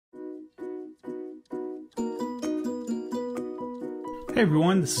Hey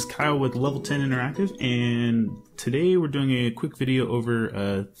everyone, this is Kyle with Level 10 Interactive, and today we're doing a quick video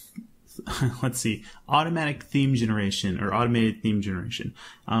over, automatic theme generation or automated theme generation.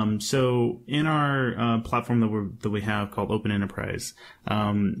 So in our platform that we have called Open Enterprise,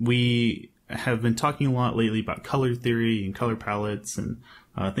 we have been talking a lot lately about color theory and color palettes and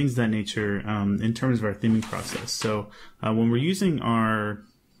things of that nature in terms of our theming process. So when we're using our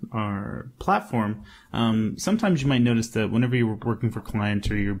platform, sometimes you might notice that whenever you're working for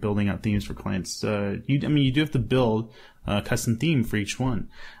clients or you're building out themes for clients, you do have to build a custom theme for each one.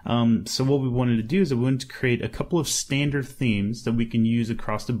 So what we wanted to do is we wanted to create a couple of standard themes that we can use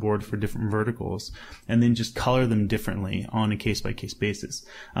across the board for different verticals, and then just color them differently on a case-by-case basis.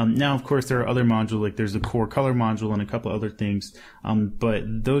 Now, of course, there are other modules, like there's a core color module and a couple other things, but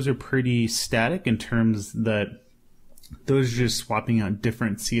those are pretty static in terms that those are just swapping out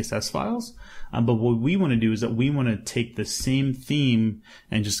different CSS files. But what we want to do is that we want to take the same theme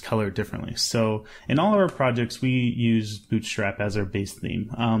and just color it differently. So in all of our projects, we use Bootstrap as our base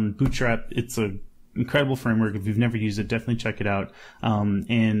theme. Bootstrap, it's an incredible framework. If you've never used it, definitely check it out.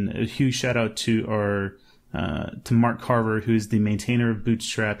 And a huge shout out to to Mark Carver, who's the maintainer of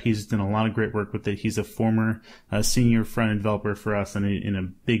Bootstrap. He's done a lot of great work with it. He's a former senior front-end developer for us and a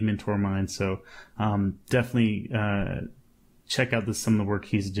big mentor of mine. So definitely check out some of the work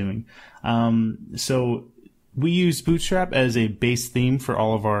he's doing. So we use Bootstrap as a base theme for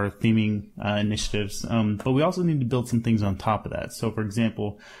all of our theming initiatives, but we also need to build some things on top of that. So for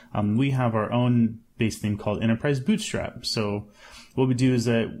example, we have our own base theme called Enterprise Bootstrap. So what we do is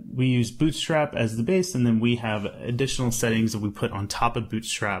that we use Bootstrap as the base, and then we have additional settings that we put on top of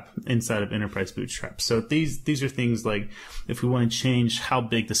Bootstrap inside of Enterprise Bootstrap. So these are things like if we want to change how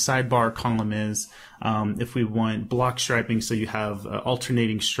big the sidebar column is, if we want block striping, so you have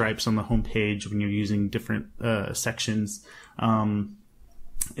alternating stripes on the home page when you're using different sections.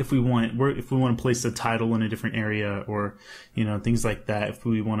 If we want to place a title in a different area, or things like that. If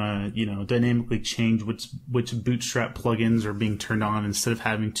we want to dynamically change which Bootstrap plugins are being turned on instead of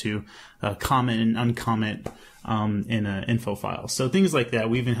having to comment and uncomment in an info file. So things like that.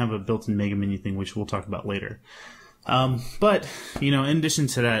 We even have a built-in mega menu thing, which we'll talk about later. But in addition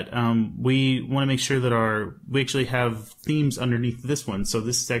to that, we want to make sure that we actually have themes underneath this one. So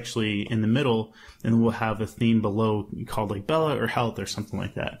this is actually in the middle, and we'll have a theme below called like Bella or Health or something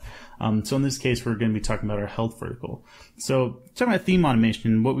like that. So in this case, we're going to be talking about our Health vertical. So talking about theme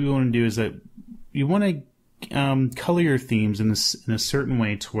automation, what we want to do is that you want to color your themes in a certain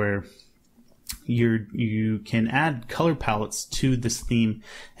way to where you can add color palettes to this theme,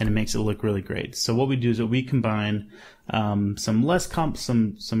 and it makes it look really great. So what we do is that we combine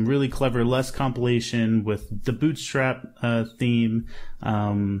some really clever less compilation with the Bootstrap theme,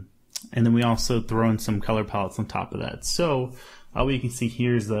 and then we also throw in some color palettes on top of that. So what you can see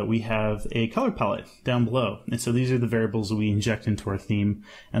here is that we have a color palette down below. And so these are the variables that we inject into our theme,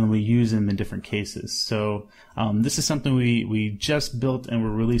 and we use them in different cases. So this is something we just built and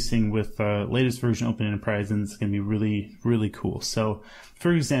we're releasing with latest version Open Enterprise, and it's going to be really, really cool. So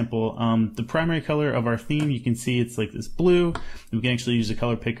for example, the primary color of our theme, you can see it's like this blue. We can actually use a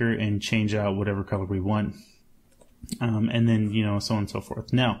color picker and change out whatever color we want. And then, so on and so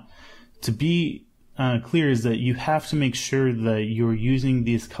forth. Now, to be clear is that you have to make sure that you're using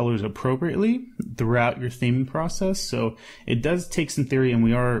these colors appropriately throughout your theming process. So it does take some theory, and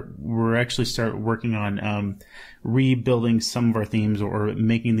we're actually start working on rebuilding some of our themes or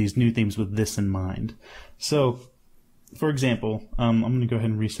making these new themes with this in mind. So for example, I'm going to go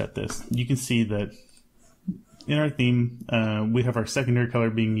ahead and reset this. You can see that in our theme, we have our secondary color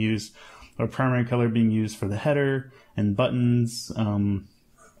being used, our primary color being used for the header and buttons,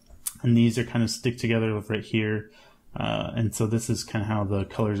 and these are kind of stick together right here. And so this is kind of how the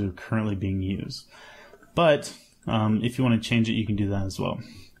colors are currently being used. But if you want to change it, you can do that as well.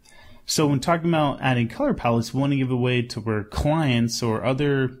 So when talking about adding color palettes, we want to give a way to where clients or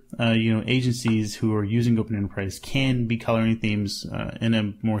other agencies who are using Open Enterprise can be coloring themes in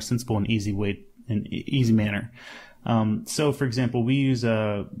a more sensible and easy way, an easy manner. So for example, we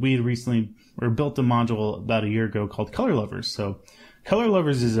had recently built a module about a year ago called Color Lovers. So Color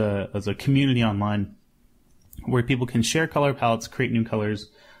Lovers is a community online where people can share color palettes, create new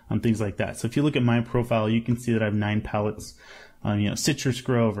colors, things like that. So if you look at my profile, you can see that I have 9 palettes, Citrus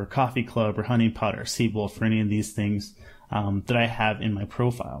Grove or Coffee Club or Honey Pot or Seawolf for any of these things that I have in my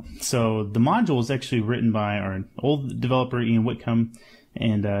profile. So the module is actually written by our old developer, Ian Whitcomb,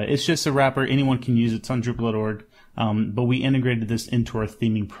 and it's just a wrapper. Anyone can use it. It's on Drupal.org. But we integrated this into our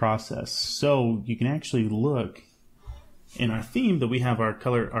theming process. So you can actually look in our theme that we have our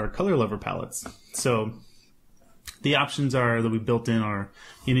color lover palettes. So The options are that we built in are,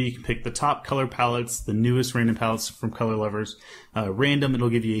 you can pick the top color palettes, the newest random palettes from Color Lovers. Random, it'll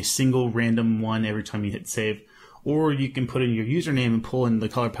give you a single random one every time you hit save. Or you can put in your username and pull in the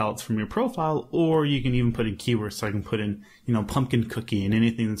color palettes from your profile, or you can even put in keywords. So I can put in, pumpkin cookie, and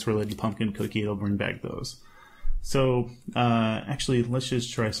anything that's related to pumpkin cookie, it'll bring back those. So, actually, let's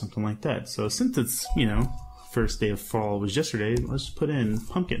just try something like that. So since it's, first day of fall was yesterday, let's just put in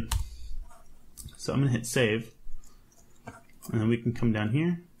pumpkin. So I'm going to hit save. And then we can come down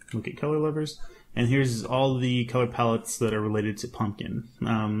here, look at Color Lovers, and here's all the color palettes that are related to pumpkin.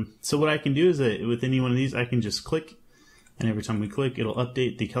 So what I can do is that with any one of these, I can just click, and every time we click, it'll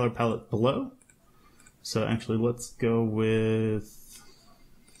update the color palette below. So actually, let's go with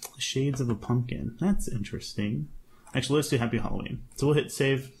Shades of a Pumpkin. That's interesting. Actually, let's do Happy Halloween. So we'll hit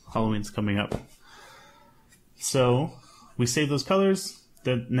save. Halloween's coming up. So we save those colors.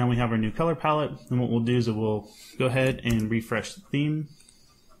 Now we have our new color palette, and what we'll do is we'll go ahead and refresh the theme.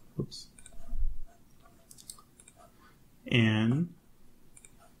 Oops. And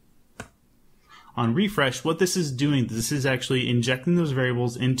on refresh, what this is doing, this is actually injecting those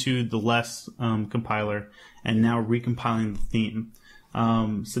variables into the less compiler and now recompiling the theme.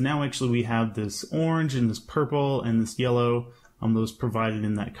 So now actually we have this orange and this purple and this yellow those provided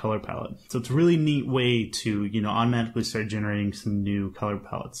in that color palette. So it's a really neat way to, automatically start generating some new color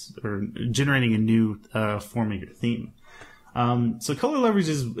palettes or generating a new form of your theme. So Color Lovers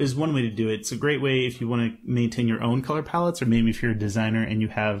is one way to do it. It's a great way if you want to maintain your own color palettes, or maybe if you're a designer and you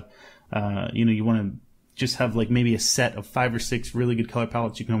have, you want to just have like maybe a set of 5 or 6 really good color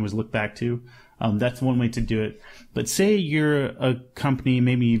palettes you can always look back to. That's one way to do it. But say you're a company,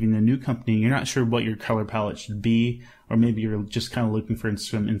 maybe even a new company, you're not sure what your color palette should be, or maybe you're just kind of looking for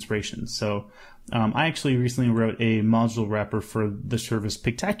some inspiration. So I actually recently wrote a module wrapper for the service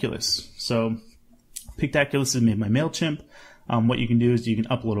Pictaculous. So Pictaculous is made by MailChimp. What you can do is you can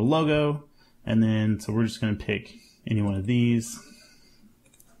upload a logo, and then, so we're just going to pick any one of these.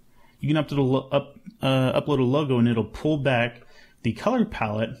 You can upload a logo, and it'll pull back the color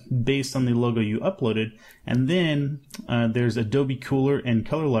palette based on the logo you uploaded, and then there's Adobe Cooler and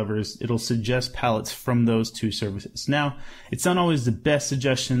Color Lovers. It'll suggest palettes from those 2 services. Now, it's not always the best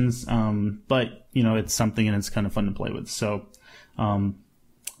suggestions, but it's something and it's kind of fun to play with. So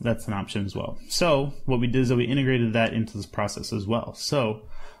that's an option as well. So what we did is that we integrated that into this process as well. So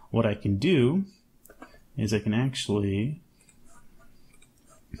what I can do is I can actually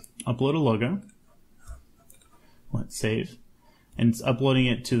upload a logo. Let's save. And it's uploading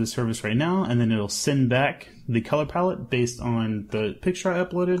it to the service right now, and then it'll send back the color palette based on the picture I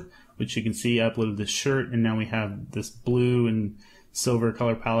uploaded, which you can see I uploaded this shirt, and now we have this blue and silver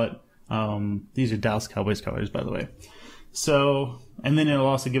color palette. These are Dallas Cowboys colors, by the way. So, and then it'll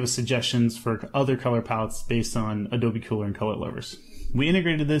also give us suggestions for other color palettes based on Adobe Cooler and Color Lovers. We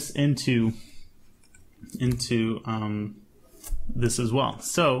integrated this into this as well.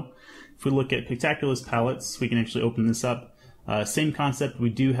 So if we look at Pictaculous palettes, we can actually open this up. Same concept, we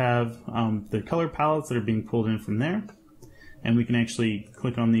do have the color palettes that are being pulled in from there, and we can actually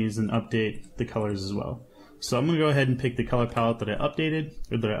click on these and update the colors as well. So I'm going to go ahead and pick the color palette that I updated,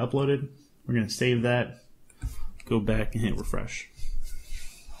 or that I uploaded. We're going to save that, go back and hit refresh.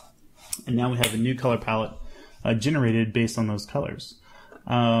 And now we have a new color palette generated based on those colors.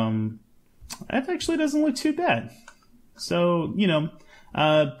 That actually doesn't look too bad. So,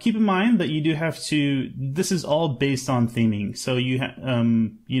 keep in mind that you do have to, this is all based on theming. So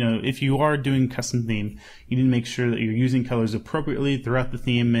if you are doing custom theme, you need to make sure that you're using colors appropriately throughout the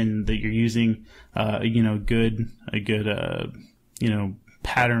theme, and that you're using, a good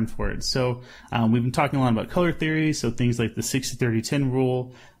pattern for it. So, we've been talking a lot about color theory. So things like the 60-30-10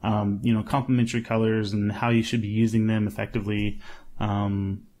 rule, complementary colors and how you should be using them effectively.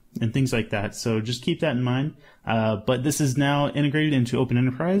 And things like that. So just keep that in mind. But this is now integrated into Open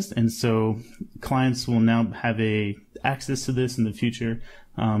Enterprise, and so clients will now have access to this in the future,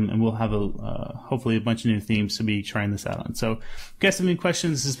 and we'll have hopefully a bunch of new themes to be trying this out on. So if you guys have any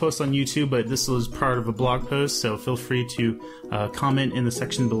questions, this is posted on YouTube, but this was part of a blog post, so feel free to comment in the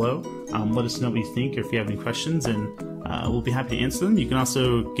section below. Let us know what you think, or if you have any questions, and we'll be happy to answer them. You can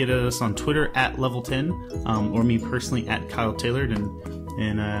also get at us on Twitter at Level10, or me personally at Kyle Tailored, and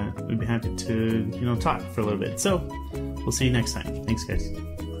we'd be happy to talk for a little bit. So we'll see you next time. Thanks, guys.